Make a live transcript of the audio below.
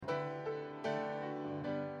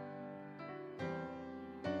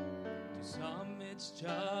some it's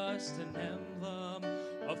just an emblem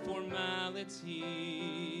of formality.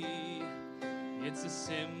 It's a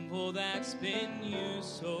symbol that's been used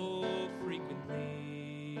so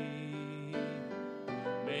frequently.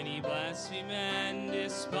 Many blaspheme and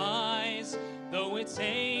despise, though it's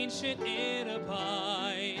ancient it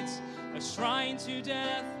abides. A shrine to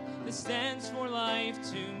death that stands for life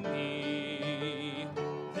to me.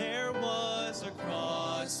 There was a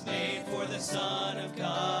cross made for the Son of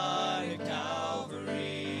God at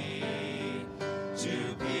Calvary.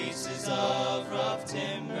 2 pieces of rough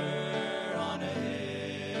timber on a hill.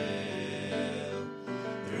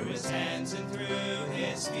 Through his hands and through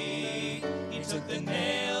his feet, he took the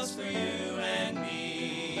nails for you and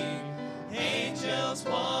me. Angels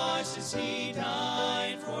watched as he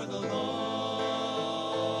died for the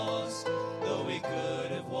lost. Though he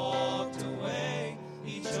could have walked away,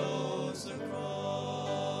 he chose the cross.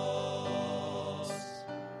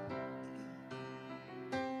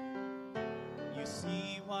 You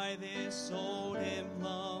see why this old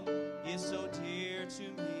emblem is so dear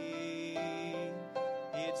to me.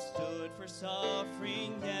 It stood for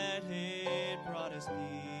suffering, yet it brought us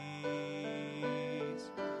peace.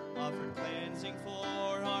 Offered cleansing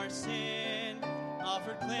for our sin,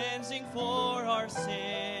 offered cleansing for our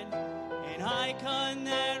sin. An icon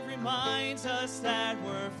that reminds us that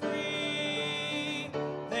we're free.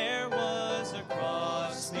 There was a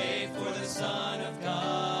cross made for the Son of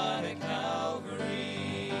God at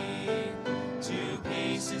Calvary. 2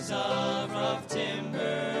 pieces of rough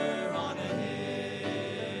timber on a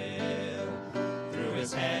hill. Through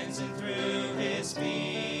his hands and through his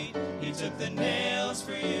feet, he took the nails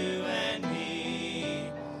for you and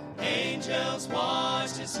me. Angels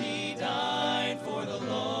watched as he died for the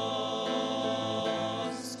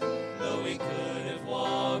lost. Though he could have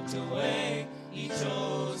walked away, he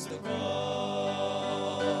chose the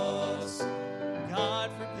cross.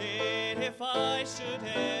 God forbid if I should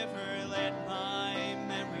ever let my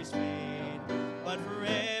memories fade, but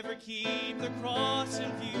forever keep the cross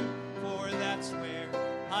in view, for that's where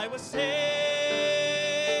I was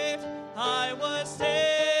saved. I was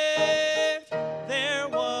saved. There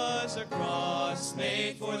was a cross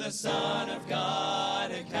made for the Son of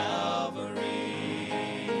God at Calvary.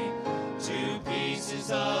 2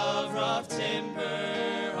 pieces of rough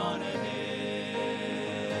timber on a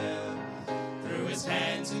hill. Through his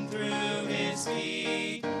hands and through his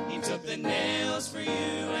feet, he took the nails for you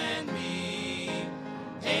and me.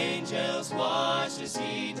 Angels watched as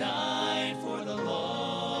he died for the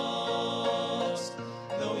lost.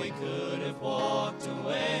 Though he could have walked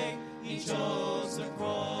away, he chose the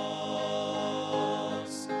cross.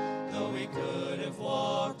 Though he could have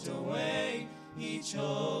walked away, he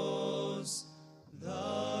chose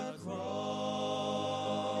the cross.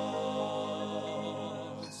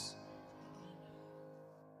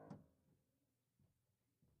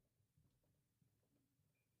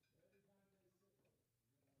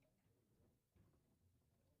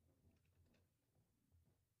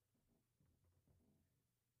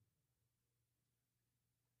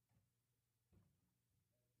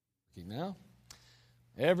 Now,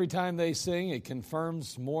 every time they sing, it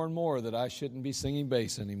confirms more and more that I shouldn't be singing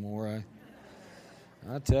bass anymore.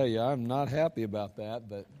 I tell you, I'm not happy about that,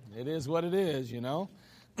 but it is what it is, you know.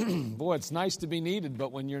 Boy, it's nice to be needed,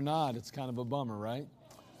 but when you're not, it's kind of a bummer, right?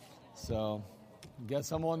 So, I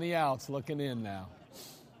guess I'm on the outs looking in now.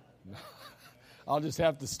 I'll just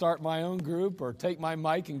have to start my own group or take my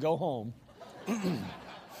mic and go home.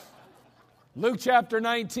 Luke chapter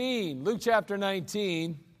 19. Luke chapter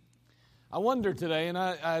 19. I wonder today,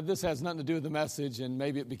 and this has nothing to do with the message, and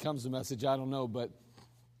maybe it becomes a message, I don't know, but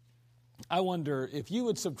I wonder if you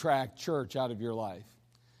would subtract church out of your life,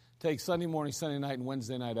 take Sunday morning, Sunday night, and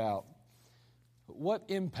Wednesday night out, what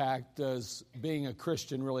impact does being a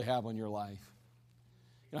Christian really have on your life?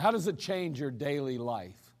 You know, how does it change your daily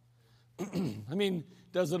life? I mean,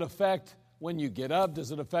 does it affect when you get up?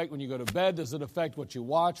 Does it affect when you go to bed? Does it affect what you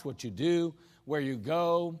watch, what you do, where you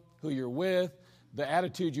go, who you're with, the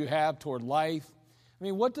attitude you have toward life? I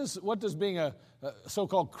mean, what does being a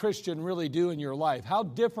so-called Christian really do in your life? How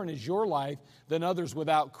different is your life than others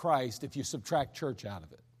without Christ if you subtract church out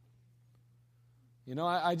of it? You know,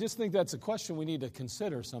 I just think that's a question we need to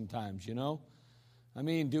consider sometimes, you know. I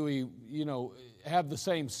mean, do we, you know, have the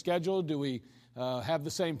same schedule? Do we have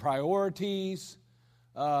the same priorities?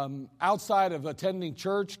 Outside of attending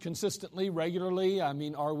church consistently, regularly, I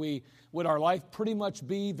mean, would our life pretty much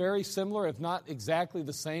be very similar, if not exactly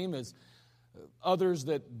the same as others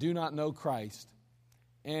that do not know Christ?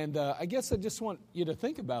 And I guess I just want you to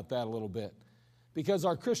think about that a little bit, because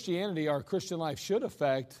our Christianity, our Christian life should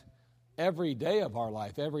affect every day of our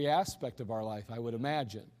life, every aspect of our life, I would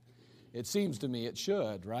imagine. It seems to me it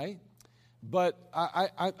should, right? But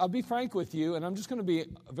I'll be frank with you, and I'm just going to be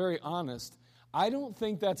very honest. I don't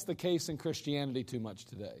think that's the case in Christianity too much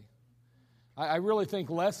today. I really think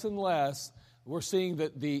less and less we're seeing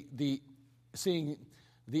the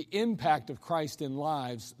impact of Christ in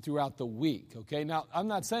lives throughout the week. Okay, now I'm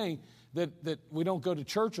not saying that we don't go to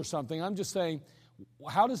church or something. I'm just saying,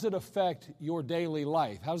 how does it affect your daily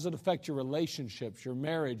life? How does it affect your relationships, your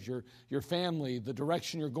marriage, your family, the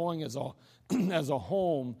direction you're going as a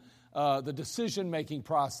home, the decision-making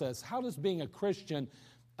process? How does being a Christian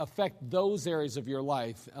affect those areas of your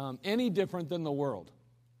life any different than the world?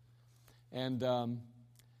 And,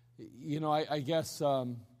 I guess,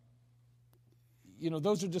 those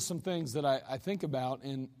are just some things that I think about,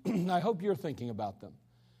 and I hope you're thinking about them.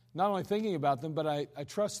 Not only thinking about them, but I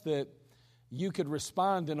trust that you could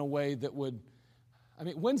respond in a way that would,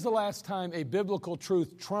 when's the last time a biblical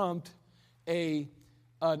truth trumped an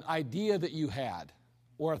idea that you had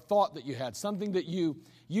or a thought that you had, something that you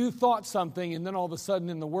thought something, and then all of a sudden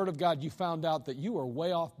in the Word of God you found out that you were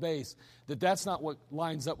way off base, that's not what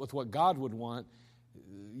lines up with what God would want.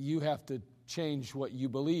 You have to change what you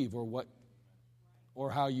believe or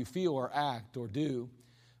how you feel or act or do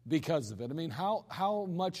because of it. How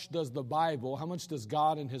much does the Bible, how much does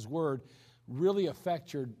God and His Word really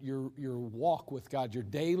affect your walk with God, your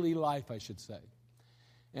daily life, I should say?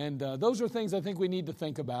 And those are things I think we need to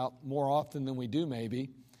think about more often than we do maybe.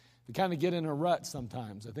 We kind of get in a rut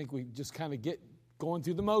sometimes. I think we just kind of get going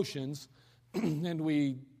through the motions and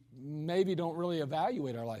we maybe don't really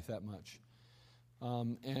evaluate our life that much.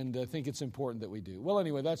 And I think it's important that we do. Well,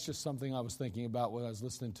 anyway, that's just something I was thinking about when I was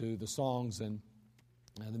listening to the songs and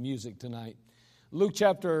the music tonight. Luke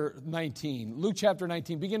chapter 19. Luke chapter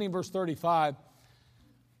 19, beginning in verse 35.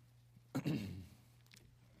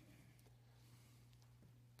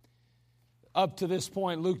 Up to this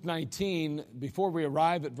point, Luke 19, before we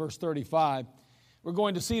arrive at verse 35, we're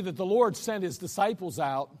going to see that the Lord sent His disciples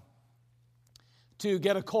out to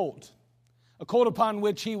get a colt upon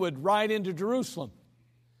which He would ride into Jerusalem.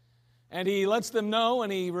 And He lets them know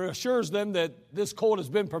and He reassures them that this colt has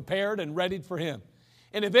been prepared and readied for Him.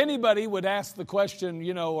 And if anybody would ask the question,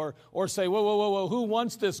 or say, whoa, who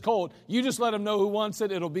wants this colt? You just let them know who wants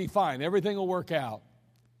it. It'll be fine. Everything will work out.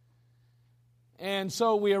 And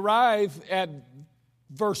so we arrive at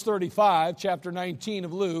verse 35, chapter 19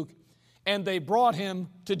 of Luke, and they brought him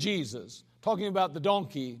to Jesus, talking about the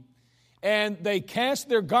donkey. And they cast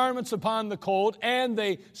their garments upon the colt, and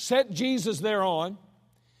they set Jesus thereon.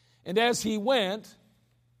 And as he went,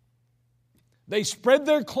 they spread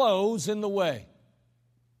their clothes in the way.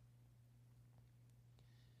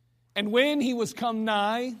 And when he was come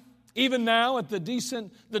nigh, even now at the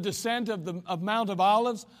descent of Mount of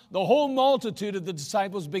Olives, the whole multitude of the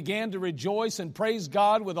disciples began to rejoice and praise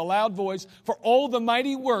God with a loud voice for all the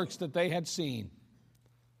mighty works that they had seen,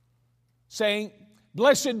 saying,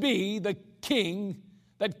 Blessed be the King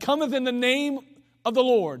that cometh in the name of the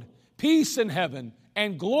Lord, peace in heaven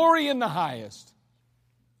and glory in the highest.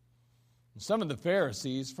 And some of the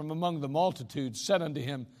Pharisees from among the multitude said unto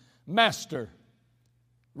him, Master,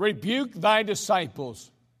 rebuke thy disciples.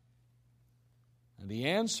 And he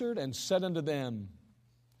answered and said unto them,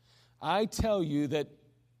 I tell you that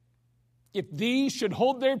if these should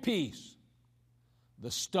hold their peace,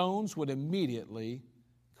 the stones would immediately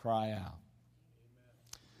cry out.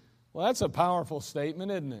 Well, that's a powerful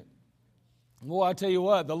statement, isn't it? Well, I tell you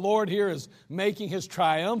what, the Lord here is making His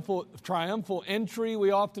triumphal entry,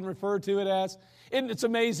 we often refer to it as. And it's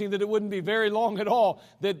amazing that it wouldn't be very long at all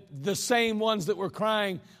that the same ones that were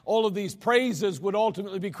crying all of these praises would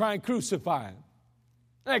ultimately be crying, Crucify Him.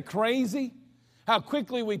 Isn't that crazy? How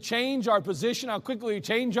quickly we change our position, how quickly we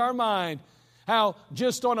change our mind, how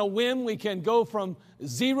just on a whim we can go from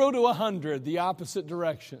 0 to 100, the opposite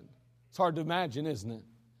direction. It's hard to imagine, isn't it?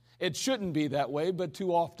 It shouldn't be that way, but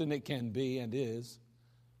too often it can be and is.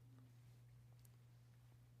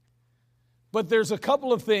 But there's a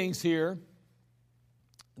couple of things here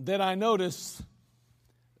that I notice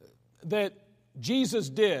that Jesus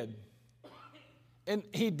did. And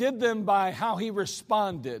He did them by how He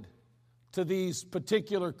responded to these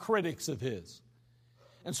particular critics of His.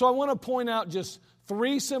 And so I want to point out just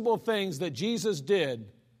 3 simple things that Jesus did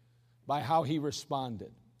by how He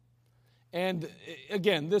responded. And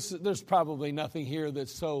again, there's probably nothing here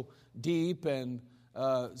that's so deep and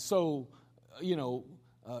so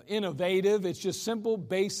innovative. It's just simple,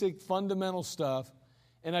 basic, fundamental stuff.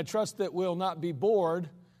 And I trust that we'll not be bored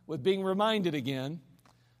with being reminded again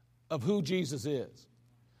of who Jesus is.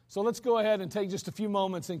 So let's go ahead and take just a few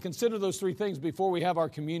moments and consider those three things before we have our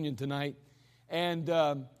communion tonight. And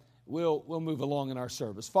we'll move along in our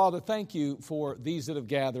service. Father, thank you for these that have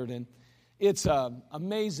gathered. And it's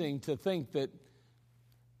amazing to think that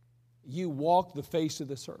you walked the face of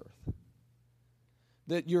this earth.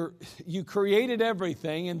 That you created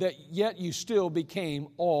everything, and that yet you still became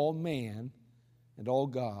all man and all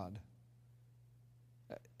God.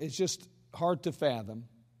 It's just hard to fathom.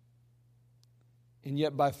 And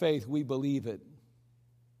yet by faith we believe it.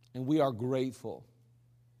 And we are grateful.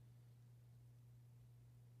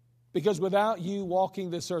 Because without you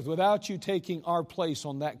walking this earth, without you taking our place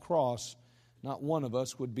on that cross, not one of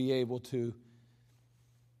us would be able to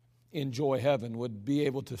enjoy heaven, would be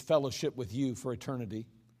able to fellowship with you for eternity.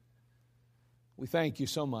 We thank you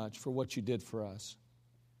so much for what you did for us.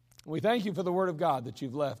 We thank you for the Word of God that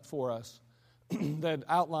you've left for us that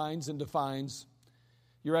outlines and defines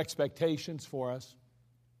your expectations for us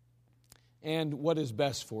and what is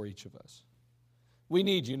best for each of us. We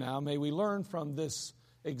need you now. May we learn from this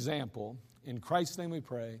example. In Christ's name we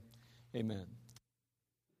pray. Amen.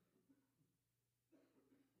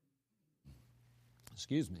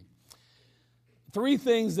 Excuse me. Three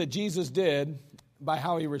things that Jesus did by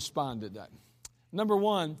how he responded. Number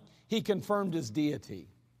one, he confirmed his deity.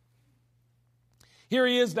 Here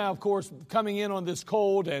he is now, of course, coming in on this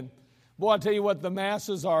cold, and boy, I tell you what, the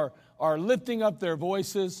masses are lifting up their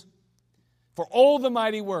voices for all the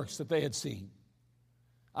mighty works that they had seen.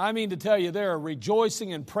 I mean to tell you, they are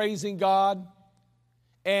rejoicing and praising God,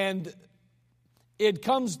 and it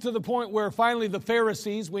comes to the point where finally the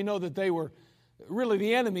Pharisees, we know that they were really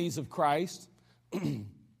the enemies of Christ,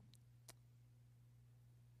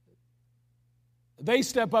 they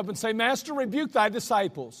step up and say, Master, rebuke thy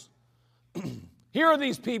disciples. Here are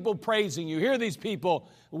these people praising you. Here are these people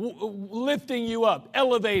lifting you up,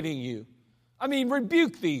 elevating you. I mean,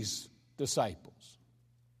 rebuke these disciples.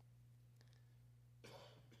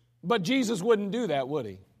 But Jesus wouldn't do that, would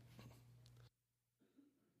he?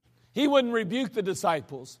 He wouldn't rebuke the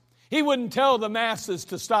disciples. He wouldn't tell the masses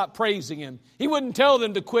to stop praising him. He wouldn't tell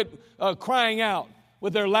them to quit crying out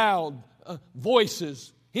with their loud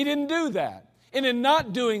voices. He didn't do that. And in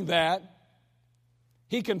not doing that,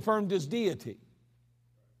 he confirmed his deity.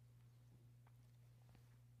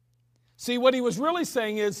 See, what he was really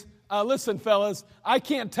saying is, listen, fellas, I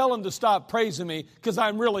can't tell them to stop praising me because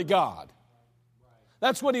I'm really God.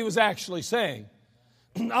 That's what he was actually saying.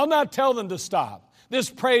 I'll not tell them to stop.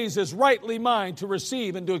 This praise is rightly mine to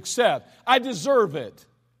receive and to accept. I deserve it.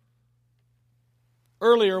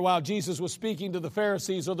 Earlier, while Jesus was speaking to the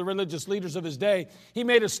Pharisees or the religious leaders of his day, he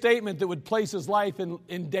made a statement that would place his life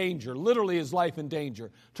in danger, literally his life in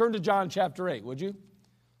danger. Turn to John chapter 8, would you?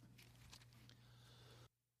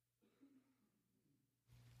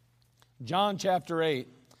 John chapter 8,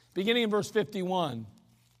 beginning in verse 51.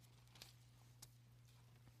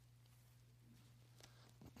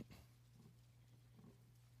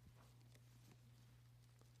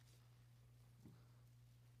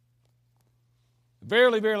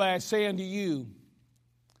 Verily, verily, I say unto you,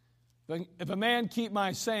 if a man keep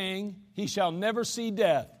my saying, he shall never see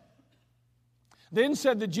death. Then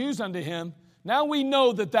said the Jews unto him, Now we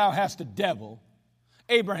know that thou hast a devil.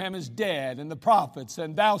 Abraham is dead, and the prophets,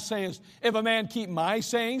 and thou sayest, If a man keep my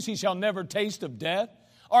sayings, he shall never taste of death.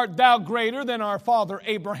 Art thou greater than our father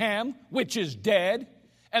Abraham, which is dead?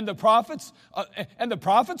 And the prophets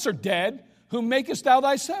are dead. Whom makest thou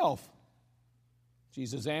thyself?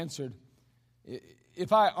 Jesus answered,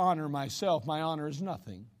 If I honor myself, my honor is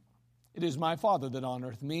nothing. It is my Father that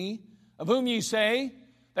honoreth me, of whom ye say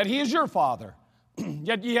that he is your Father.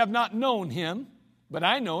 Yet ye have not known him, but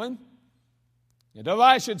I know him. Yet if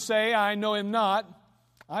I should say I know him not,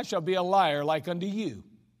 I shall be a liar like unto you.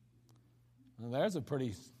 Well, there's a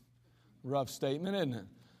pretty rough statement, isn't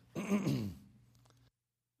it?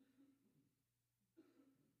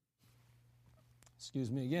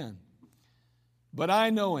 Excuse me again. But I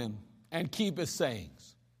know him and keep his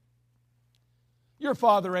sayings. Your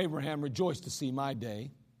father Abraham rejoiced to see my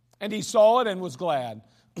day, and he saw it and was glad.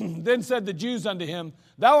 Then said the Jews unto him,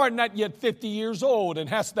 Thou art not yet 50 years old, and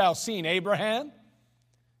hast thou seen Abraham?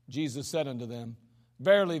 Jesus said unto them,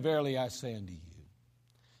 Verily, verily, I say unto you,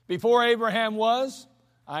 before Abraham was,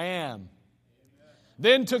 I am. Amen.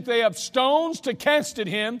 Then took they up stones to cast at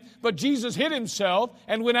him, but Jesus hid himself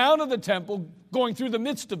and went out of the temple, going through the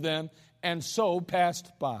midst of them, and so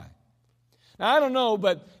passed by. Now, I don't know,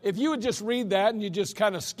 but if you would just read that and you just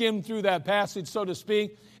kind of skim through that passage, so to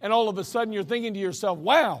speak, and all of a sudden you're thinking to yourself,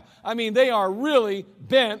 wow, I mean, they are really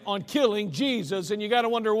bent on killing Jesus, and you got to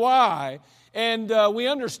wonder why. And we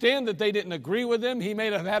understand that they didn't agree with him. He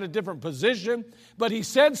may have had a different position, but he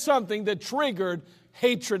said something that triggered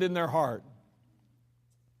hatred in their heart.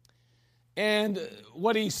 And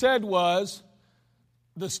what he said was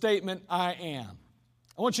the statement, I am.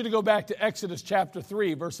 I want you to go back to Exodus chapter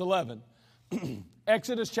 3, verse 11.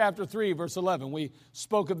 Exodus chapter 3, verse 11. We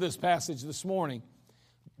spoke of this passage this morning,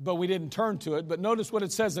 but we didn't turn to it. But notice what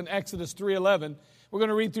it says in Exodus 3:11. We're going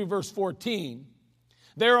to read through verse 14.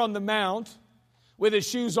 There on the mount, with his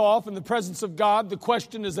shoes off in the presence of God, the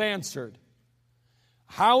question is answered.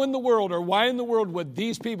 How in the world, or why in the world would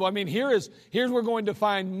these people, I mean, here's we're going to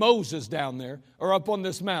find Moses down there, or up on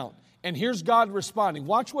this mount. And here's God responding.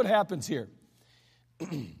 Watch what happens here.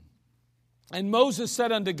 And Moses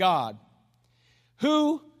said unto God,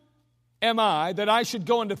 who am I that I should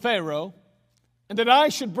go unto Pharaoh, and that I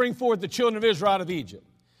should bring forth the children of Israel out of Egypt?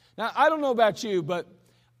 Now, I don't know about you, but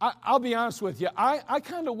I'll be honest with you. I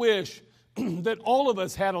kind of wish that all of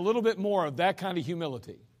us had a little bit more of that kind of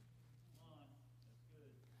humility.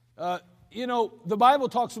 The Bible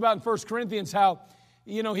talks about in 1 Corinthians how,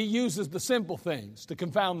 he uses the simple things to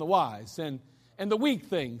confound the wise and the weak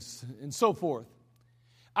things and so forth.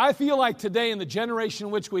 I feel like today in the generation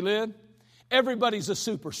in which we live, everybody's a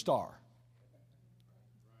superstar.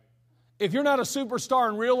 If you're not a superstar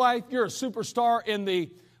in real life, you're a superstar in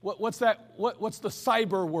the, what's the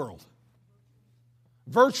cyber world?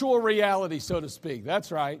 Virtual reality, so to speak.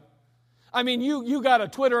 That's right. I mean, you got a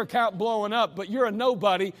Twitter account blowing up, but you're a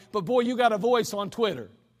nobody, but boy, you got a voice on Twitter.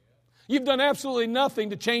 You've done absolutely nothing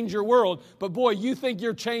to change your world, but boy, you think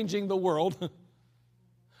you're changing the world.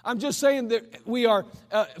 I'm just saying that we are,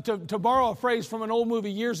 to borrow a phrase from an old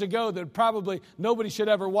movie years ago that probably nobody should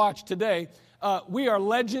ever watch today, we are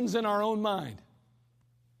legends in our own mind.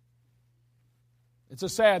 It's a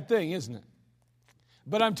sad thing, isn't it?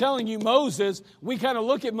 But I'm telling you, Moses, we kind of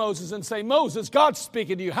look at Moses and say, Moses, God's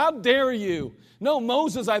speaking to you. How dare you? No,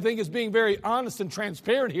 Moses, I think, is being very honest and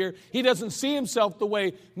transparent here. He doesn't see himself the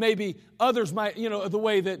way maybe others might, the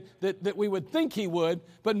way that we would think he would.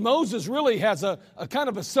 But Moses really has a kind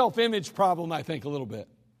of a self-image problem, I think, a little bit.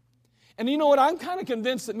 And you know what? I'm kind of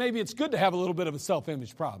convinced that maybe it's good to have a little bit of a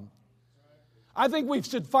self-image problem. I think we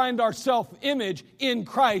should find our self-image in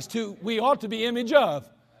Christ, who we ought to be image of.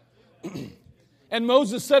 And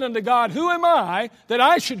Moses said unto God, who am I that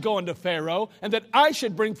I should go unto Pharaoh, and that I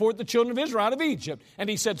should bring forth the children of Israel out of Egypt? And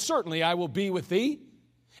he said, certainly I will be with thee,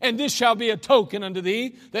 and this shall be a token unto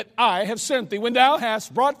thee that I have sent thee. When thou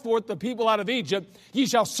hast brought forth the people out of Egypt, ye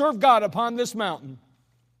shall serve God upon this mountain.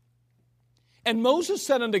 And Moses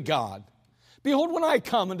said unto God, behold, when I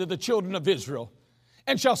come unto the children of Israel,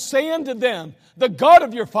 and shall say unto them, the God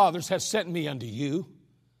of your fathers has sent me unto you,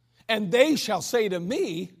 and they shall say to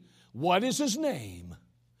me, what is his name?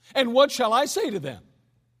 And what shall I say to them?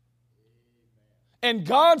 And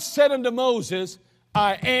God said unto Moses,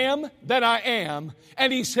 I am that I am.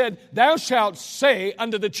 And he said, thou shalt say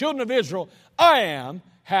unto the children of Israel, I am,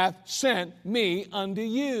 hath sent me unto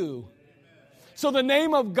you. So the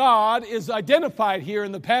name of God is identified here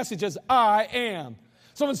in the passage as I am.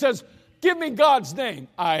 Someone says, give me God's name.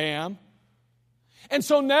 I am. And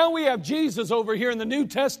so now we have Jesus over here in the New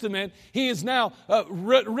Testament. He is now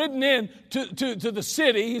ridden in to the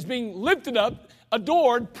city. He's being lifted up,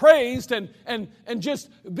 adored, praised, and just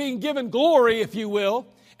being given glory, if you will.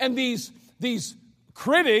 And these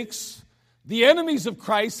critics, the enemies of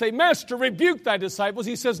Christ, say, Master, rebuke thy disciples.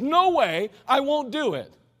 He says, no way, I won't do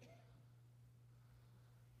it.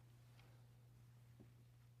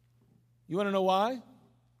 You want to know why?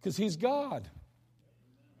 Because he's God.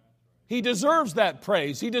 He deserves that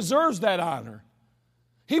praise. He deserves that honor.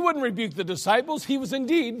 He wouldn't rebuke the disciples. He was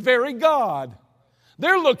indeed very God.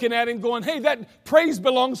 They're looking at him going, hey, that praise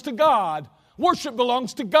belongs to God. Worship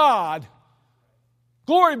belongs to God.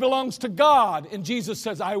 Glory belongs to God. And Jesus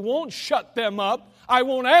says, I won't shut them up. I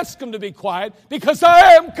won't ask them to be quiet because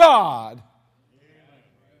I am God.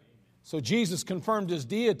 So Jesus confirmed his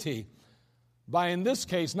deity by, in this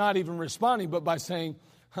case, not even responding, but by saying,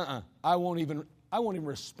 I won't even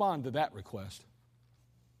respond to that request.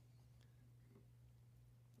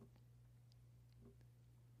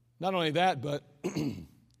 Not only that, but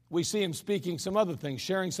we see him speaking some other things,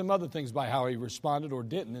 sharing some other things by how he responded or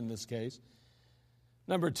didn't in this case.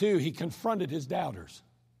 Number two, he confronted his doubters.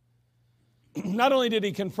 Not only did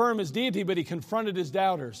he confirm his deity, but he confronted his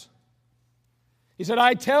doubters. He said,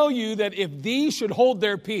 I tell you that if these should hold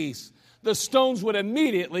their peace, the stones would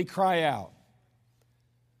immediately cry out.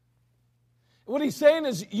 What he's saying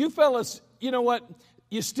is, you fellas, you know what?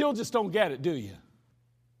 You still just don't get it, do you?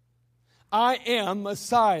 I am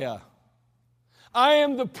Messiah. I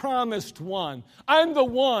am the promised one. I'm the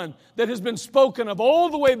one that has been spoken of all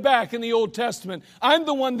the way back in the Old Testament. I'm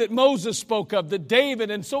the one that Moses spoke of, that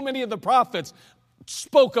David and so many of the prophets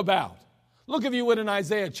spoke about. Look, if you would, in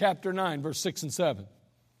Isaiah chapter 9, verse 6 and 7.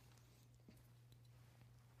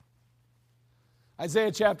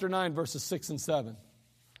 Isaiah chapter 9, verses 6 and 7.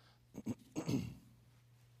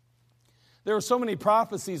 There are so many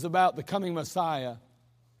prophecies about the coming Messiah.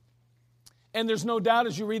 And there's no doubt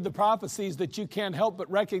as you read the prophecies that you can't help but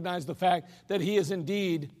recognize the fact that he is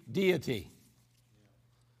indeed deity.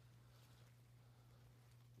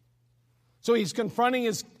 So he's confronting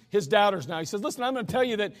his doubters now. He says, listen, I'm going to tell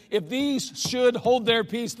you that if these should hold their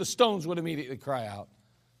peace, the stones would immediately cry out.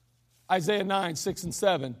 Isaiah 9, 6 and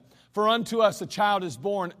 7. For unto us a child is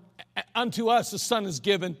born, unto us a son is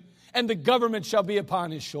given, and the government shall be upon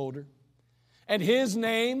his shoulder. And his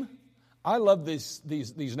name, I love these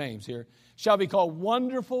names here, shall be called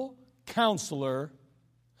Wonderful Counselor,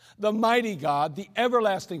 the Mighty God, the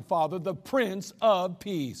Everlasting Father, the Prince of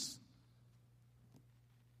Peace.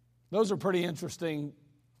 Those are pretty interesting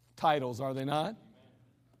titles, are they not?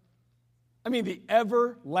 I mean, the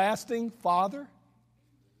Everlasting Father?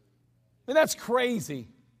 I mean, that's crazy.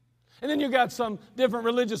 And then you've got some different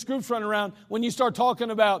religious groups running around when you start talking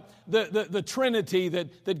about the Trinity,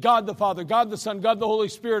 that God the Father, God the Son, God the Holy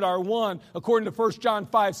Spirit are one. According to 1 John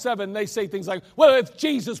 5, 7, they say things like, well, if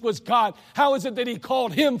Jesus was God, how is it that he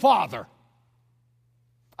called him Father?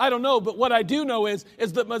 I don't know, but what I do know is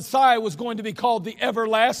that Messiah was going to be called the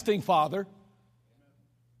Everlasting Father.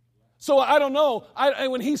 So I don't know.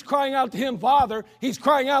 When he's crying out to him Father, he's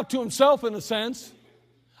crying out to himself in a sense.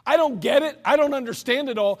 I don't get it. I don't understand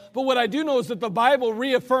it all. But what I do know is that the Bible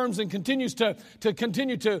reaffirms and continues to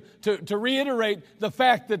reiterate the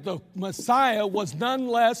fact that the Messiah was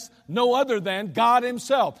no other than God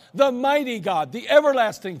himself, the mighty God, the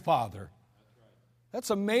everlasting Father. That's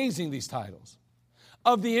amazing, these titles.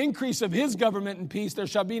 Of the increase of his government and peace there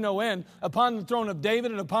shall be no end upon the throne of David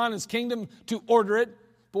and upon his kingdom to order it.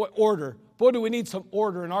 Boy, order. Boy, do we need some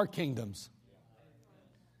order in our kingdoms.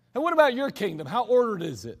 And what about your kingdom? How ordered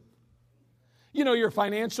is it? You know, your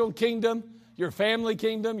financial kingdom, your family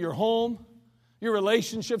kingdom, your home, your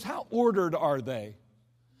relationships, how ordered are they?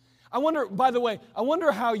 I wonder, by the way,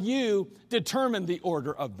 how you determine the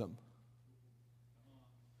order of them.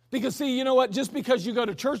 Because see, you know what? Just because you go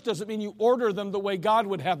to church doesn't mean you order them the way God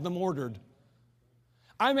would have them ordered.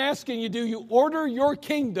 I'm asking you, do you order your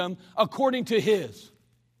kingdom according to his?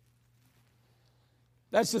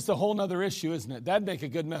 That's just a whole other issue, isn't it? That'd make a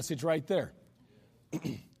good message right there.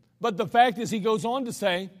 But the fact is, he goes on to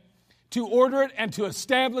say, to order it and to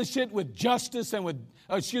establish it with justice and with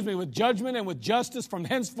judgment and with justice from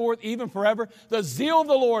henceforth, even forever. The zeal of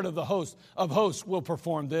the Lord of hosts will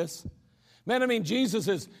perform this. Man, I mean,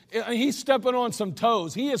 he's stepping on some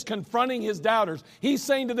toes. He is confronting his doubters. He's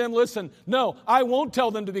saying to them, listen, no, I won't tell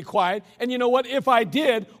them to be quiet. And you know what? If I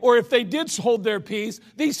did, or if they did hold their peace,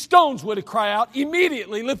 these stones would cry out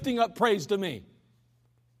immediately, lifting up praise to me.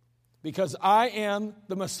 Because I am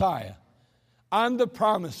the Messiah. I'm the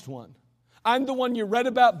promised one. I'm the one you read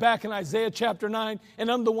about back in Isaiah chapter 9,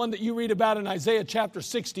 and I'm the one that you read about in Isaiah chapter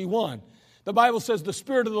 61. The Bible says, the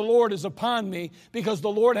Spirit of the Lord is upon me, because the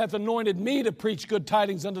Lord hath anointed me to preach good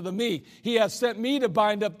tidings unto the meek. He hath sent me to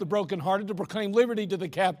bind up the brokenhearted, to proclaim liberty to the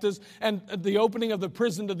captives, and the opening of the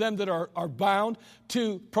prison to them that are bound,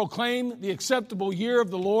 to proclaim the acceptable year of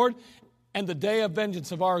the Lord, and the day of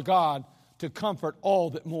vengeance of our God, to comfort all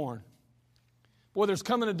that mourn. Boy, there's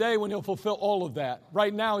coming a day when he'll fulfill all of that.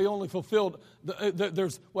 Right now, he only fulfilled,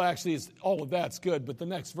 all of that's good, but the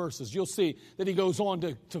next verses, you'll see that he goes on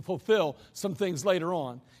to fulfill some things later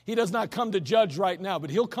on. He does not come to judge right now, but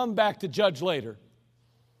he'll come back to judge later.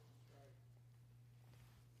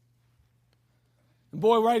 And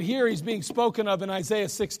boy, right here, he's being spoken of in Isaiah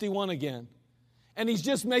 61 again. And he's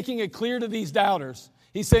just making it clear to these doubters.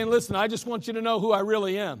 He's saying, listen, I just want you to know who I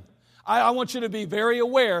really am. I want you to be very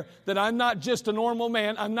aware that I'm not just a normal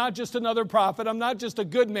man. I'm not just another prophet. I'm not just a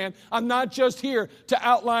good man. I'm not just here to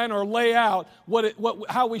outline or lay out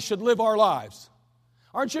how we should live our lives.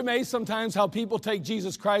 Aren't you amazed sometimes how people take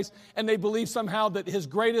Jesus Christ and they believe somehow that his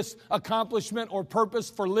greatest accomplishment or purpose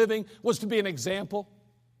for living was to be an example?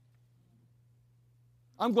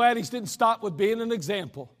 I'm glad he didn't stop with being an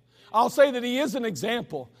example. I'll say that he is an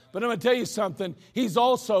example, but I'm going to tell you something. He's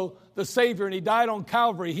also the Savior, and he died on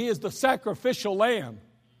Calvary. He is the sacrificial lamb.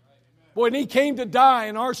 Boy, and he came to die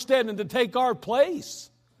in our stead and to take our place.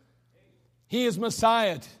 He is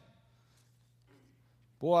Messiah.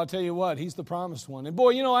 Boy, I'll tell you what, he's the promised one. And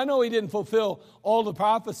boy, I know he didn't fulfill all the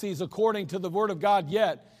prophecies according to the Word of God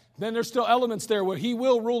yet. Then there's still elements there where he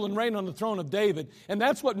will rule and reign on the throne of David. And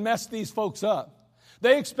that's what messed these folks up.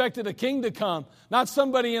 They expected a king to come, not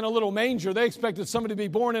somebody in a little manger. They expected somebody to be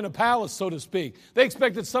born in a palace, so to speak. They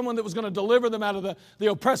expected someone that was going to deliver them out of the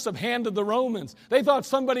oppressive hand of the Romans. They thought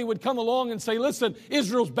somebody would come along and say, listen,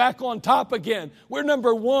 Israel's back on top again. We're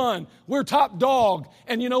number one. We're top dog.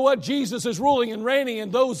 And you know what? Jesus is ruling and reigning,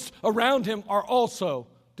 and those around him are also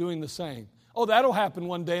doing the same. Oh, that'll happen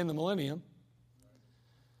one day in the millennium.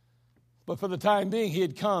 But for the time being, he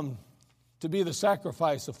had come to be the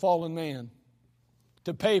sacrifice of fallen man,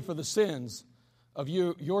 to pay for the sins of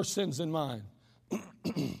your sins and mine.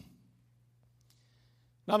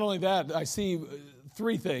 Not only that, I see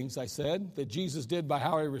three things, I said, that Jesus did by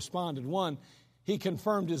how he responded. One, he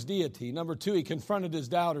confirmed his deity. Number two, he confronted his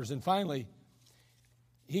doubters. And finally,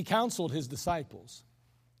 he counseled his disciples.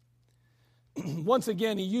 Once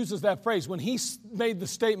again, he uses that phrase. When he made the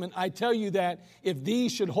statement, I tell you that if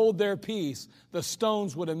these should hold their peace, the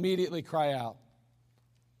stones would immediately cry out.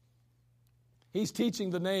 He's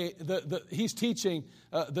teaching the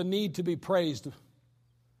need to be praised.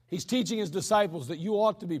 He's teaching his disciples that you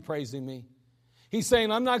ought to be praising me. He's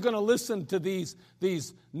saying, I'm not going to listen to these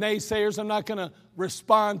naysayers. I'm not going to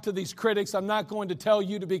respond to these critics. I'm not going to tell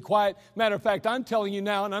you to be quiet. Matter of fact, I'm telling you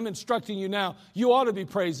now, and I'm instructing you now, you ought to be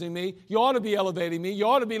praising me. You ought to be elevating me. You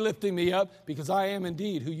ought to be lifting me up, because I am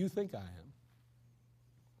indeed who you think I am.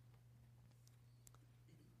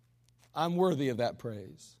 I'm worthy of that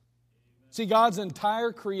praise. See, God's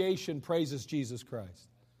entire creation praises Jesus Christ.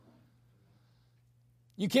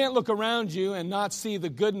 You can't look around you and not see the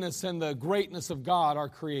goodness and the greatness of God, our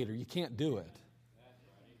Creator. You can't do it.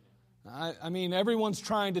 I mean, everyone's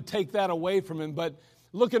trying to take that away from him, but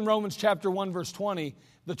look in Romans chapter 1, verse 20.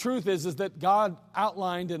 The truth is that God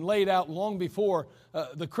outlined and laid out long before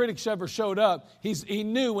the critics ever showed up. He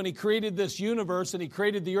knew when he created this universe and he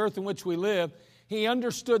created the earth in which we live, he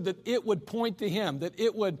understood that it would point to him, that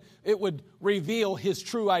it would reveal his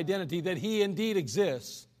true identity, that he indeed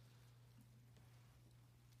exists.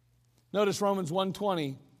 Notice Romans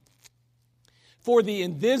 1:20. For the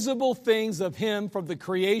invisible things of him from the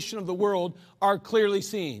creation of the world are clearly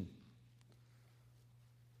seen.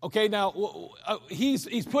 Okay, now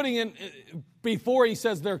he's putting in, before he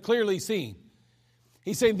says they're clearly seen,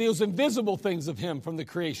 he's saying those invisible things of him from the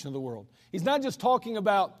creation of the world. He's not just talking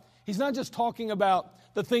about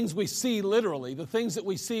the things we see literally, the things that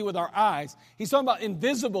we see with our eyes. He's talking about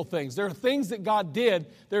invisible things. There are things that God did.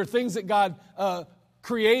 There are things that God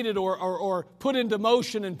created or put into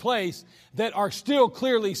motion in place that are still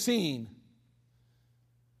clearly seen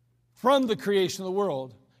from the creation of the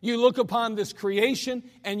world. You look upon this creation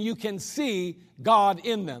and you can see God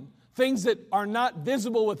in them. Things that are not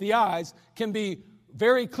visible with the eyes can be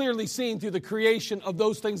very clearly seen through the creation of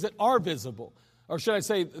those things that are visible. Or should I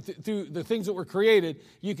say, through the things that were created,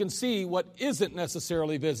 you can see what isn't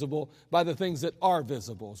necessarily visible by the things that are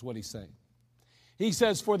visible, is what he's saying. He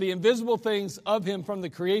says, for the invisible things of him from the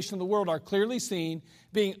creation of the world are clearly seen,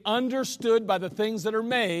 being understood by the things that are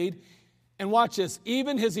made. And watch this,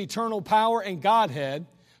 even his eternal power and Godhead,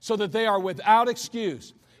 so that they are without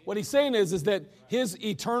excuse. What he's saying is that his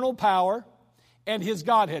eternal power and his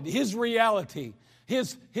Godhead, his reality,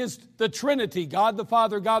 the Trinity, God the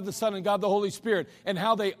Father, God the Son, and God the Holy Spirit, and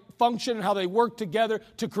how they function and how they work together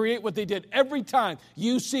to create what they did. Every time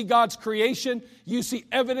you see God's creation, you see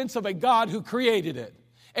evidence of a God who created it.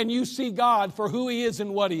 And you see God for who he is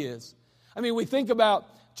and what he is. I mean, we think about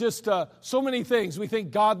just so many things. We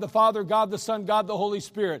think God the Father, God the Son, God the Holy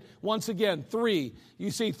Spirit. Once again, three.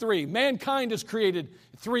 You see three. Mankind is created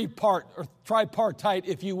three-part or tripartite,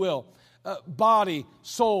 if you will. Body,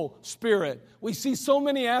 soul, spirit. We see so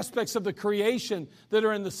many aspects of the creation that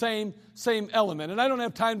are in the same element. And I don't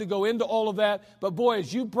have time to go into all of that, but boy,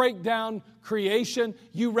 as you break down creation,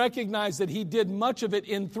 you recognize that he did much of it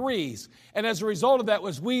in threes. And as a result of that,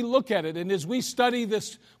 as we look at it and as we study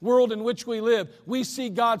this world in which we live, we see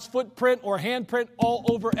God's footprint or handprint all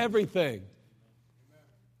over everything.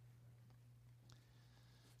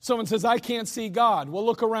 Someone says, I can't see God. Well,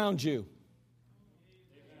 look around you.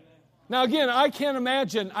 Now, again, I can't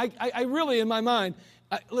imagine, I really, in my mind,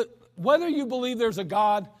 whether you believe there's a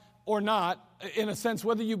God or not, in a sense,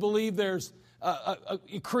 whether you believe there's a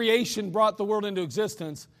creation brought the world into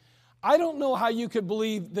existence, I don't know how you could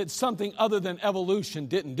believe that something other than evolution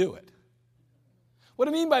didn't do it. What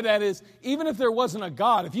I mean by that is, even if there wasn't a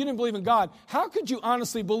God, if you didn't believe in God, how could you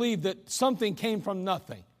honestly believe that something came from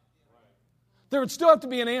nothing? There would still have to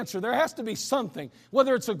be an answer. There has to be something,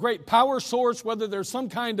 whether it's a great power source, whether there's some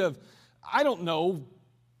kind of, I don't know,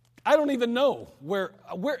 I don't even know where,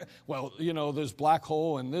 well, there's black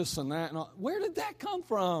hole and this and that. And all. Where did that come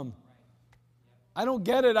from? I don't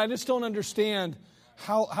get it. I just don't understand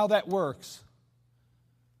how that works.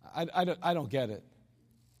 I don't get it.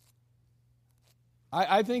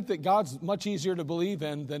 I think that God's much easier to believe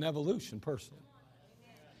in than evolution, personally.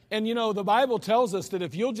 And the Bible tells us that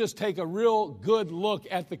if you'll just take a real good look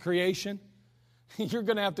at the creation, you're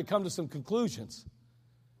going to have to come to some conclusions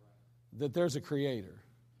that there's a creator.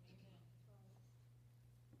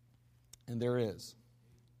 And there is.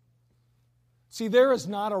 See, there is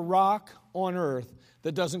not a rock on earth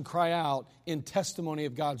that doesn't cry out in testimony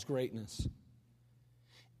of God's greatness.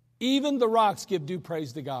 Even the rocks give due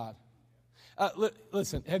praise to God.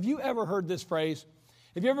 Listen, have you ever heard this phrase?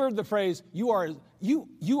 Have you ever heard the phrase, you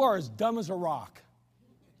are as dumb as a rock?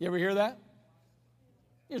 You ever hear that?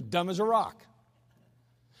 You're as dumb as a rock.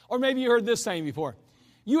 Or maybe you heard this saying before,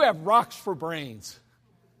 you have rocks for brains.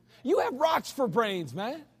 You have rocks for brains,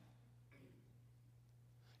 man.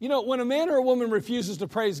 When a man or a woman refuses to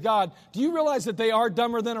praise God, do you realize that they are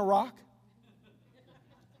dumber than a rock?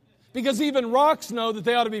 Because even rocks know that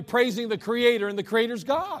they ought to be praising the Creator, and the Creator's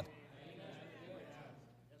God.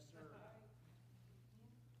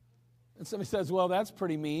 And somebody says, well, that's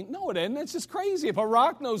pretty mean. No, it isn't. It's just crazy. If a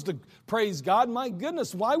rock knows to praise God, my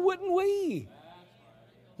goodness, why wouldn't we?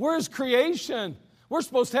 Where's creation? We're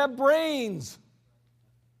supposed to have brains.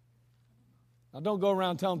 Now, don't go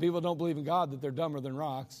around telling people who don't believe in God that they're dumber than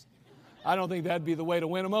rocks. I don't think that'd be the way to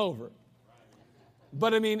win them over.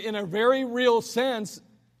 But, in a very real sense,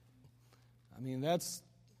 that's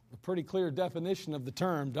a pretty clear definition of the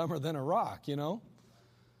term dumber than a rock,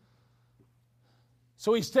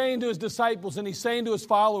 So he's saying to his disciples and he's saying to his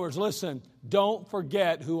followers, listen, don't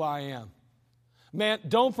forget who I am. Man,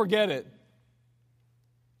 don't forget it.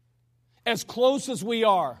 As close as we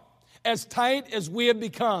are, as tight as we have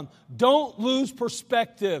become, don't lose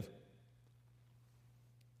perspective.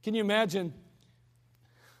 Can you imagine?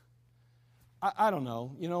 I don't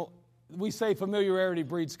know. We say familiarity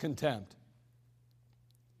breeds contempt.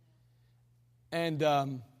 And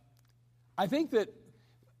I think that,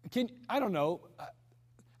 I don't know,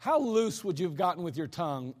 how loose would you have gotten with your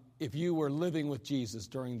tongue if you were living with Jesus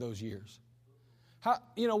during those years?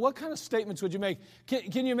 What kind of statements would you make?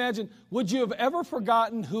 Can you imagine, would you have ever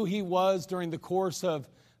forgotten who he was during the course of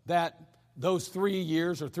those 3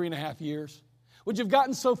 years or 3.5 years? Would you have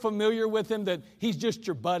gotten so familiar with him that he's just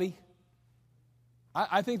your buddy?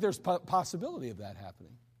 I think there's possibility of that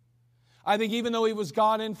happening. I think even though he was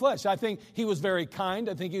God in flesh, I think he was very kind.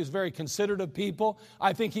 I think he was very considerate of people.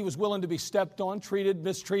 I think he was willing to be stepped on, treated,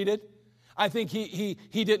 mistreated. I think he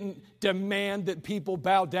didn't demand that people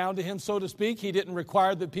bow down to him, so to speak. He didn't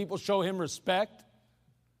require that people show him respect.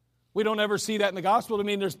 We don't ever see that in the gospel.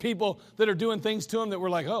 There's people that are doing things to him that we're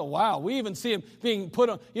like, oh, wow. We even see him being put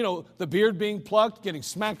on, the beard being plucked, getting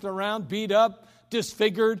smacked around, beat up,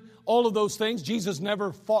 disfigured, all of those things. Jesus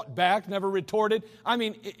never fought back, never retorted.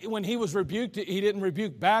 When he was rebuked, he didn't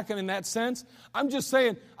rebuke back in that sense. I'm just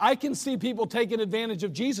saying, I can see people taking advantage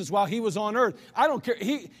of Jesus while he was on earth. I don't care.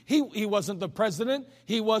 He wasn't the president.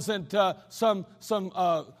 He wasn't some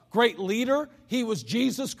great leader. He was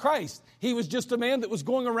Jesus Christ. He was just a man that was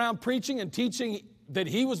going around preaching and teaching that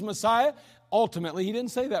he was Messiah. Ultimately, he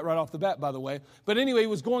didn't say that right off the bat, by the way. But anyway, he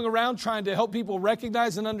was going around trying to help people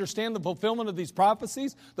recognize and understand the fulfillment of these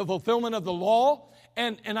prophecies, the fulfillment of the law.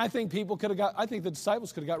 And I think the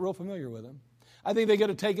disciples could have got real familiar with him. I think they could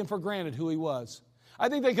have taken for granted who he was. I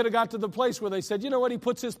think they could have got to the place where they said, you know what, he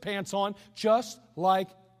puts his pants on just like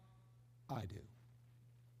I do.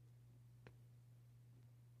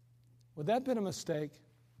 Would that have been a mistake?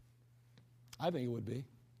 I think it would be.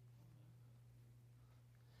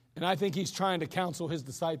 And I think he's trying to counsel his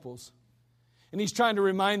disciples. And he's trying to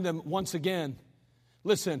remind them once again,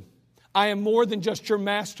 listen, I am more than just your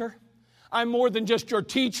master. I'm more than just your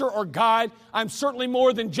teacher or guide. I'm certainly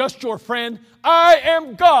more than just your friend. I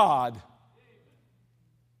am God.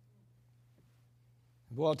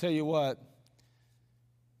 Well, I'll tell you what.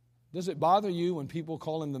 Does it bother you when people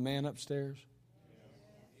call him the man upstairs?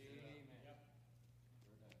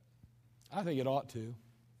 I think it ought to.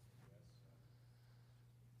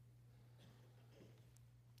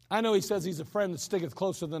 I know he says he's a friend that sticketh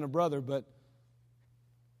closer than a brother, but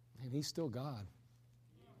man, he's still God.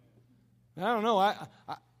 And I don't know.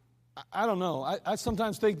 I don't know. I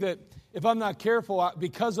sometimes think that if I'm not careful,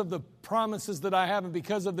 because of the promises that I have and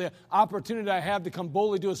because of the opportunity I have to come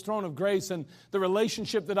boldly to his throne of grace and the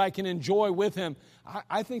relationship that I can enjoy with him,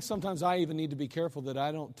 I think sometimes I even need to be careful that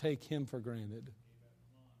I don't take him for granted.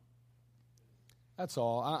 That's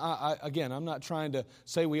all. Again, I'm not trying to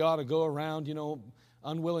say we ought to go around,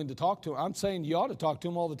 unwilling to talk to him. I'm saying you ought to talk to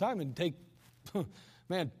him all the time and take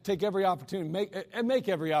every opportunity, make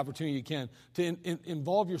every opportunity you can to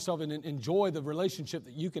involve yourself and enjoy the relationship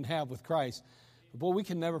that you can have with Christ. But boy, we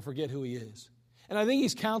can never forget who he is. And I think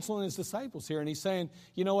he's counseling his disciples here, and he's saying,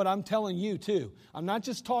 you know what, I'm telling you too. I'm not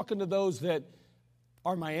just talking to those that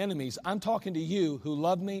are my enemies. I'm talking to you who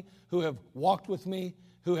love me, who have walked with me,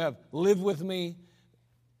 who have lived with me,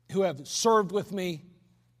 who have served with me.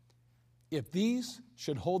 If these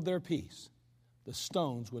should hold their peace, the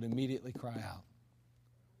stones would immediately cry out.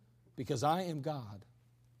 Because I am God.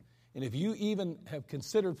 And if you even have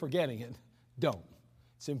considered forgetting it, don't.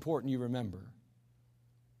 It's important you remember.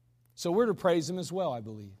 So we're to praise him as well, I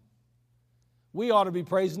believe. We ought to be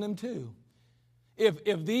praising him too.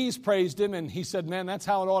 If these praised him and he said, man, that's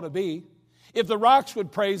how it ought to be. If the rocks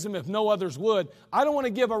would praise him, if no others would, I don't want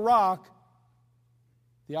to give a rock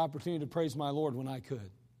the opportunity to praise my Lord when I could.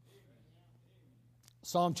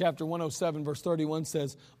 Psalm chapter 107 verse 31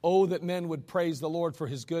 says, "Oh, that men would praise the Lord for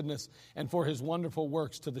his goodness and for his wonderful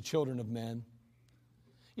works to the children of men."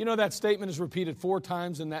 You know that statement is repeated 4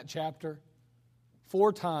 times in that chapter?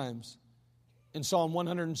 4 times in Psalm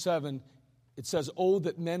 107, it says, "Oh,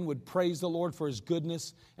 that men would praise the Lord for his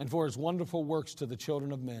goodness and for his wonderful works to the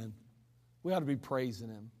children of men." We ought to be praising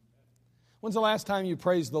him. When's the last time you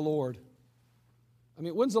praised the Lord? I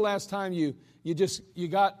mean, when's the last time you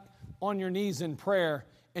got on your knees in prayer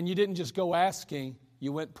and you didn't just go asking,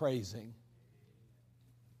 you went praising?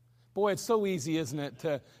 Boy, it's so easy, isn't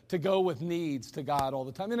it, to go with needs to God all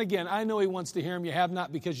the time. And again, I know he wants to hear them. You have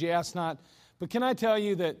not because you ask not. But can I tell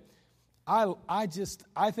you that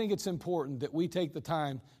I think it's important that we take the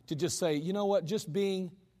time to just say, you know what, just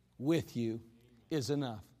being with you is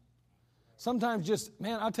enough. Sometimes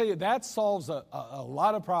I'll tell you, that solves a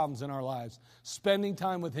lot of problems in our lives. Spending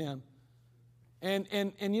time with him. And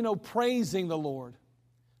praising the Lord,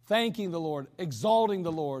 thanking the Lord, exalting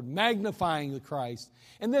the Lord, magnifying the Christ.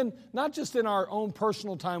 And then not just in our own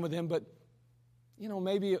personal time with him, but,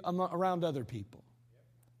 maybe around other people.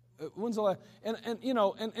 When's the last?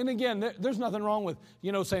 And again, there's nothing wrong with,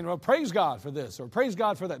 saying, well, praise God for this or praise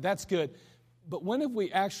God for that. That's good. But when have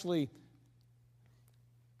we actually,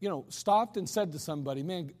 stopped and said to somebody,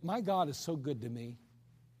 man, my God is so good to me.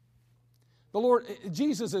 The Lord,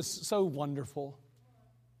 Jesus is so wonderful.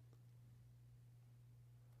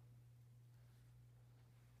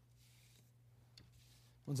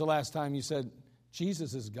 When's the last time you said,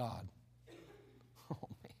 Jesus is God? Oh,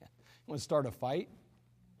 man. You want to start a fight?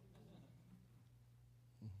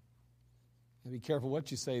 Be careful what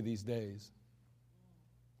you say these days.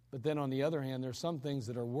 But then on the other hand, there's some things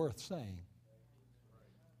that are worth saying.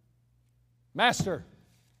 Master,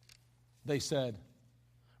 they said,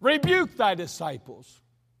 rebuke thy disciples.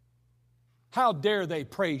 How dare they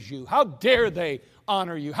praise you? How dare they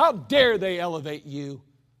honor you? How dare they elevate you?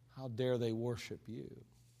 How dare they worship you?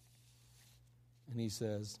 And he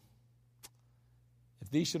says, if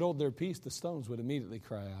these should hold their peace, the stones would immediately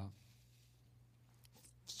cry out.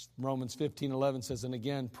 Romans 15:11 says, and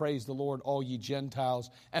again, praise the Lord, all ye Gentiles,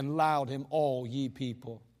 and laud him, all ye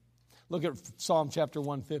people. Look at Psalm chapter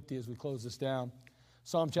 150 as we close this down.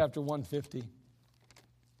 Psalm chapter 150.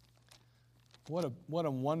 What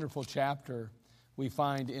a wonderful chapter we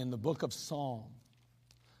find in the book of Psalms.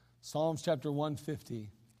 Psalms chapter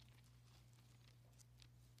 150.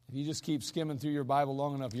 If you just keep skimming through your Bible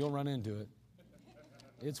long enough, you'll run into it.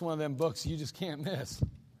 It's one of them books you just can't miss.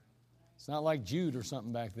 It's not like Jude or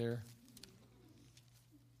something back there.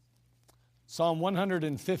 Psalm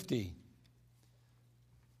 150.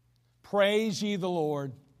 Praise ye the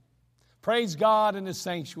Lord. Praise God in his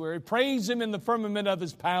sanctuary. Praise him in the firmament of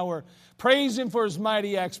his power. Praise him for his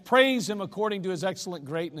mighty acts. Praise him according to his excellent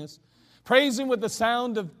greatness. Praise him with the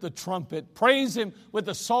sound of the trumpet. Praise him with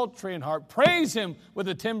the psaltery and harp. Praise him with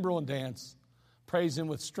the timbrel and dance. Praise him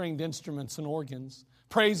with stringed instruments and organs.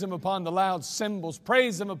 Praise him upon the loud cymbals.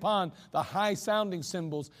 Praise him upon the high-sounding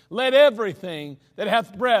cymbals. Let everything that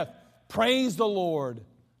hath breath praise the Lord.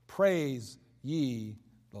 Praise ye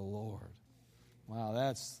the Lord. Wow,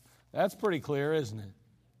 that's pretty clear, isn't it?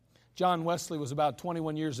 John Wesley was about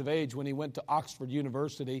 21 years of age when he went to Oxford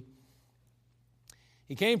University.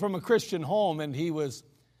 He came from a Christian home, and he was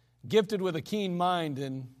gifted with a keen mind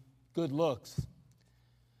and good looks.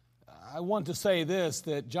 I want to say this,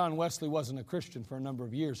 that John Wesley wasn't a Christian for a number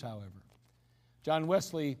of years, however. John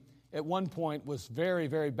Wesley, at one point, was very,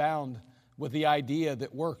 very bound with the idea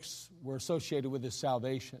that works were associated with his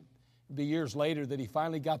salvation. It would be years later that he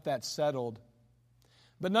finally got that settled.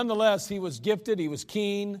 But nonetheless, he was gifted, he was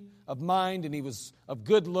keen of mind, and he was of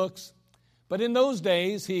good looks. But in those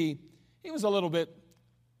days, he was a little bit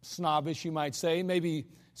snobbish, you might say, maybe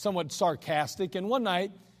somewhat sarcastic. And one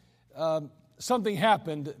night, something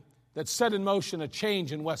happened that set in motion a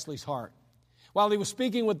change in Wesley's heart. While he was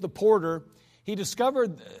speaking with the porter, he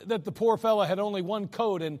discovered that the poor fellow had only one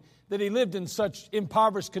coat and that he lived in such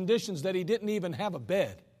impoverished conditions that he didn't even have a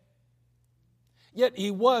bed. Yet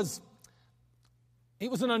he was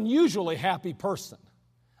an unusually happy person.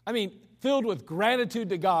 I mean, filled with gratitude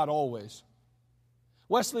to God always.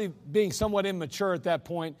 Wesley, being somewhat immature at that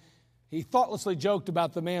point, he thoughtlessly joked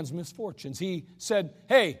about the man's misfortunes. He said,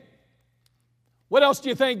 "Hey, what else do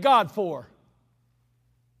you thank God for?"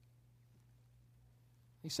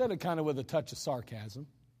 He said it kind of with a touch of sarcasm.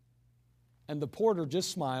 And the porter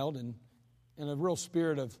just smiled, and in a real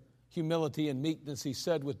spirit of humility and meekness, he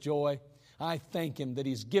said with joy, "I thank Him that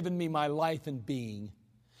He's given me my life and being,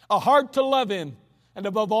 a heart to love Him, and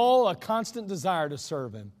above all, a constant desire to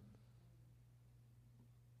serve Him."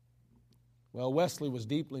 Well, Wesley was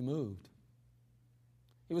deeply moved.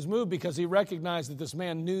 He was moved because he recognized that this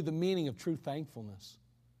man knew the meaning of true thankfulness.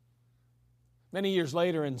 Many years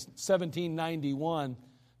later, in 1791,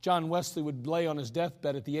 John Wesley would lay on his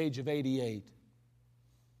deathbed at the age of 88.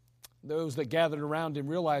 Those that gathered around him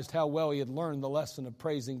realized how well he had learned the lesson of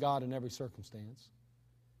praising God in every circumstance.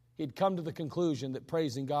 He'd come to the conclusion that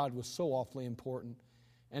praising God was so awfully important,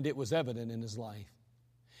 and it was evident in his life.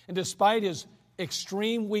 And despite his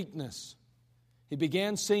extreme weakness, he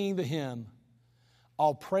began singing the hymn,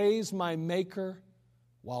 "I'll praise my Maker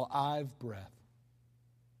while I've breath."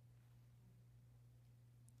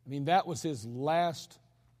 I mean, that was his last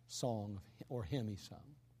song or hymn he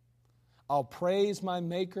sung. "I'll praise my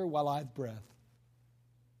Maker while I've breath."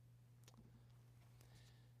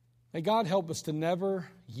 May God help us to never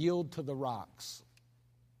yield to the rocks,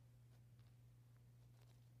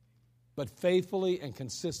 but faithfully and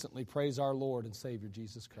consistently praise our Lord and Savior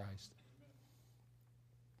Jesus Christ.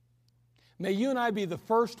 May you and I be the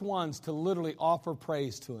first ones to literally offer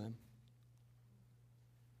praise to Him.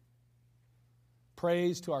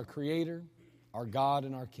 Praise to our Creator, our God,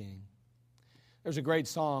 and our King. There's a great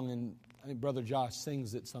song, and I think Brother Josh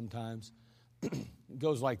sings it sometimes. It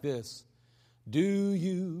goes like this. Do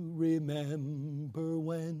you remember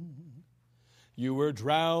when you were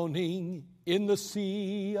drowning in the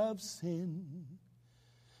sea of sin,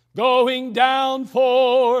 going down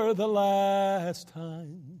for the last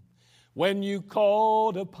time, when you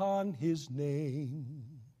called upon His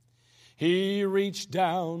name? He reached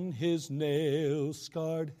down His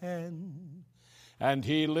nail-scarred hand, and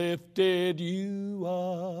He lifted you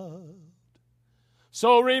up.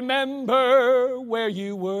 So remember where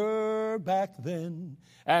you were back then,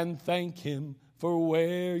 and thank Him for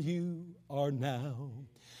where you are now.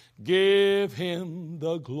 Give Him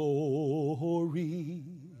the glory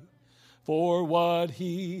for what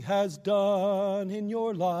He has done in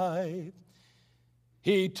your life.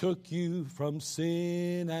 He took you from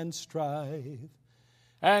sin and strife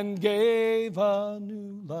and gave a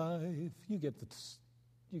new life. You get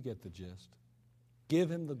the gist. Give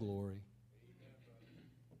Him the glory.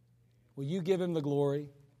 Will you give Him the glory?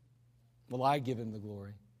 Will I give Him the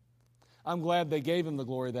glory? I'm glad they gave Him the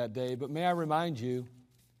glory that day, but may I remind you,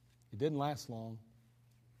 it didn't last long.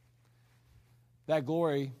 That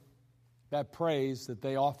glory, that praise that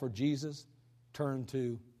they offered Jesus turned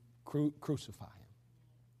to crucify Him.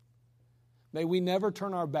 May we never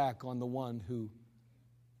turn our back on the one who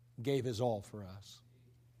gave His all for us,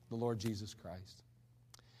 the Lord Jesus Christ.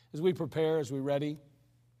 As we prepare, as we're ready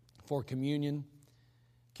for communion,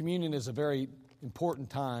 communion is a very important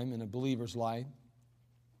time in a believer's life.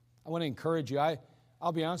 I want to encourage you.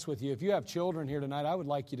 I'll be honest with you. If you have children here tonight, I would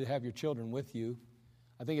like you to have your children with you.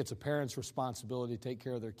 I think it's a parent's responsibility to take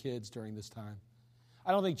care of their kids during this time.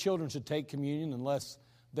 I don't think children should take communion unless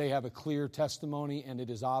they have a clear testimony and it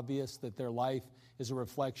is obvious that their life is a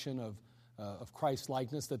reflection of Christ's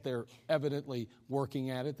likeness, that they're evidently working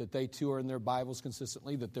at it, that they too are in their Bibles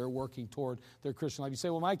consistently, that they're working toward their Christian life. You say,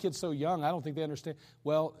 well, my kid's so young, I don't think they understand.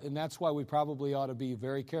 Well, and that's why we probably ought to be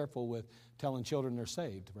very careful with telling children they're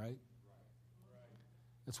saved, right?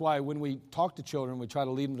 That's why when we talk to children, we try to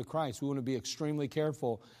lead them to Christ. We want to be extremely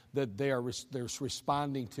careful that they're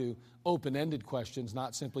responding to open-ended questions,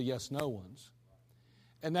 not simply yes-no ones.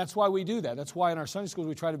 And that's why we do that. That's why in our Sunday schools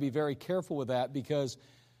we try to be very careful with that, because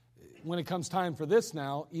when it comes time for this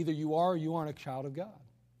now, either you are or you aren't a child of God.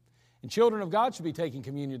 And children of God should be taking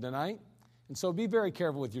communion tonight. And so be very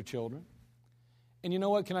careful with your children. And you know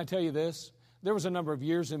what? Can I tell you this? There was a number of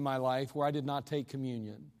years in my life where I did not take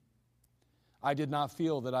communion. I did not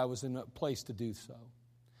feel that I was in a place to do so.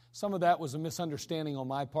 Some of that was a misunderstanding on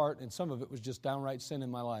my part, and some of it was just downright sin in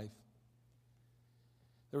my life.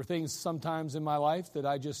 There were things sometimes in my life that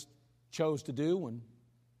I just chose to do when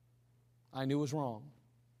I knew was wrong.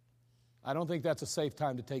 I don't think that's a safe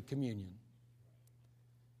time to take communion.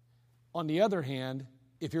 On the other hand,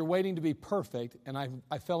 if you're waiting to be perfect, and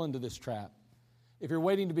I fell into this trap, if you're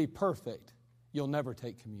waiting to be perfect, you'll never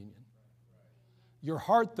take communion. Your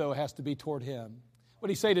heart, though, has to be toward Him. What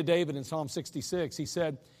did He say to David in Psalm 66? He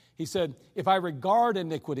said, if I regard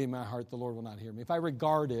iniquity in my heart, the Lord will not hear me. If I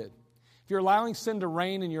regard it, if you're allowing sin to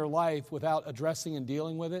reign in your life without addressing and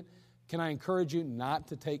dealing with it, can I encourage you not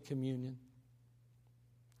to take communion?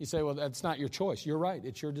 You say, well, that's not your choice. You're right.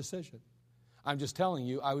 It's your decision. I'm just telling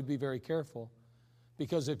you, I would be very careful.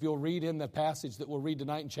 Because if you'll read in the passage that we'll read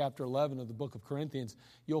tonight in chapter 11 of the book of Corinthians,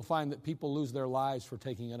 you'll find that people lose their lives for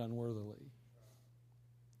taking it unworthily.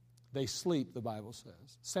 They sleep, the Bible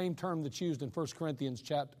says. Same term that's used in 1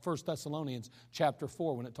 Thessalonians chapter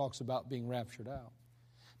 4 when it talks about being raptured out.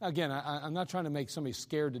 Now again, I'm not trying to make somebody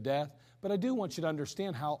scared to death, but I do want you to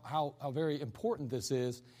understand how very important this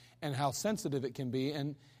is and how sensitive it can be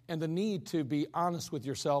and the need to be honest with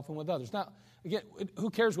yourself and with others. Now, again, who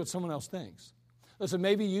cares what someone else thinks? Listen,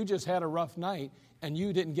 maybe you just had a rough night and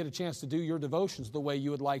you didn't get a chance to do your devotions the way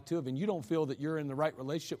you would like to have, and you don't feel that you're in the right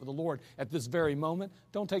relationship with the Lord at this very moment.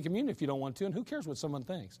 Don't take communion if you don't want to, and who cares what someone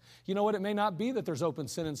thinks? You know what? It may not be that there's open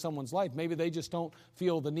sin in someone's life. Maybe they just don't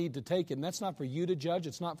feel the need to take it, and that's not for you to judge.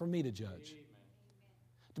 It's not for me to judge. Amen.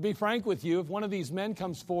 To be frank with you, if one of these men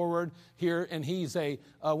comes forward here and he's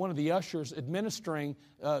one of the ushers administering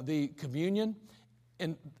the communion,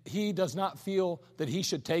 and he does not feel that he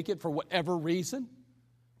should take it for whatever reason,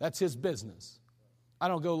 that's his business. I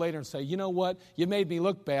don't go later and say, you know what, you made me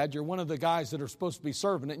look bad. You're one of the guys that are supposed to be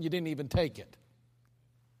serving it and you didn't even take it.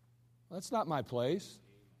 That's not my place.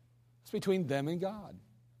 It's between them and God.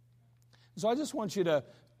 So I just want you to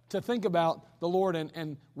think about the Lord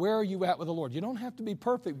and where are you at with the Lord. You don't have to be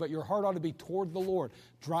perfect, but your heart ought to be toward the Lord,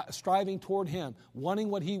 striving toward Him, wanting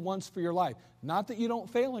what He wants for your life. Not that you don't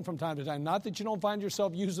fail Him from time to time, not that you don't find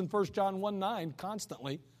yourself using 1 John 1:9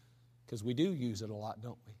 constantly, because we do use it a lot,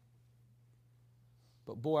 don't we?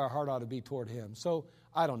 But boy, our heart ought to be toward Him. So,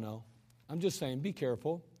 I don't know. I'm just saying, be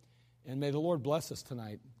careful, and may the Lord bless us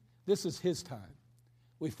tonight. This is His time.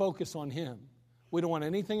 We focus on Him. We don't want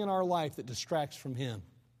anything in our life that distracts from Him.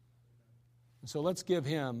 And so let's give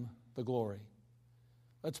Him the glory.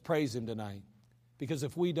 Let's praise Him tonight. Because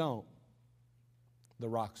if we don't, the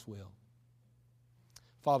rocks will.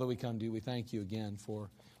 Father, we come to you. We thank you again for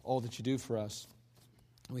all that you do for us.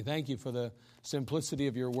 We thank you for the simplicity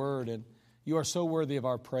of your word, and you are so worthy of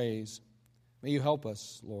our praise. May you help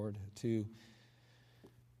us, Lord, to,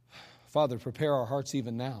 Father, prepare our hearts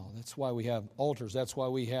even now. That's why we have altars. That's why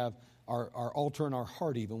we have our altar in our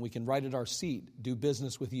heart even. We can right at our seat, do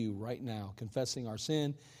business with you right now, confessing our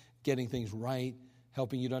sin, getting things right,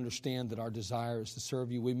 helping you to understand that our desire is to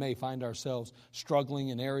serve you. We may find ourselves struggling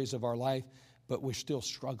in areas of our life, but we're still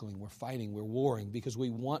struggling. We're fighting. We're warring because we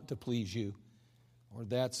want to please you. Or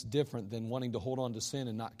that's different than wanting to hold on to sin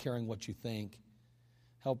and not caring what you think.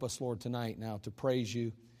 Help us, Lord, tonight now to praise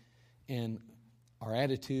you in our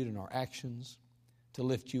attitude and our actions, to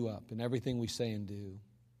lift you up in everything we say and do.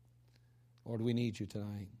 Lord, we need you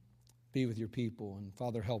tonight. Be with your people. And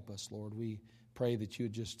Father, help us, Lord. We pray that you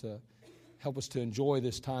would just help us to enjoy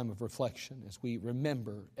this time of reflection as we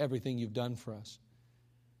remember everything you've done for us,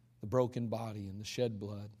 the broken body and the shed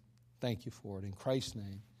blood. Thank you for it. In Christ's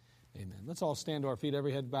name, amen. Let's all stand to our feet,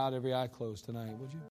 every head bowed, every eye closed tonight, would you?